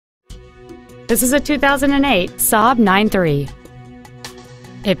This is a 2008 Saab 9.3.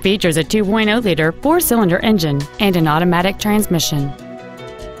 It features a 2.0-liter four-cylinder engine and an automatic transmission.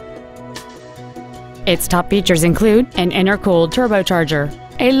 Its top features include an intercooled turbocharger,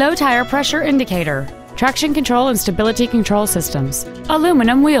 a low tire pressure indicator, traction control and stability control systems,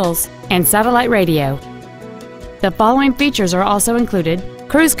 aluminum wheels, and satellite radio. The following features are also included: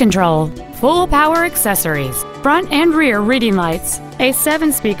 cruise control, full power accessories, front and rear reading lights, a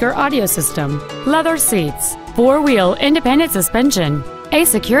 7-speaker audio system, leather seats, 4-wheel independent suspension, a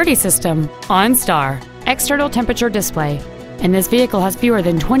security system, OnStar, external temperature display, and this vehicle has fewer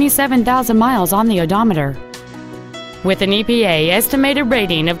than 27,000 miles on the odometer. With an EPA estimated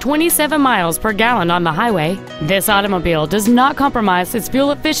rating of 27 miles per gallon on the highway, this automobile does not compromise its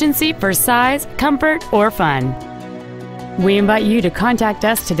fuel efficiency for size, comfort, or fun. We invite you to contact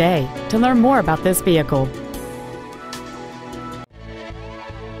us today to learn more about this vehicle.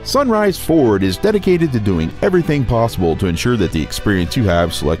 Sunrise Ford is dedicated to doing everything possible to ensure that the experience you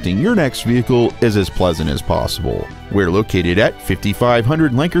have selecting your next vehicle is as pleasant as possible. We're located at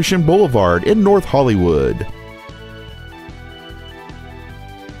 5500 Lankershim Boulevard in North Hollywood.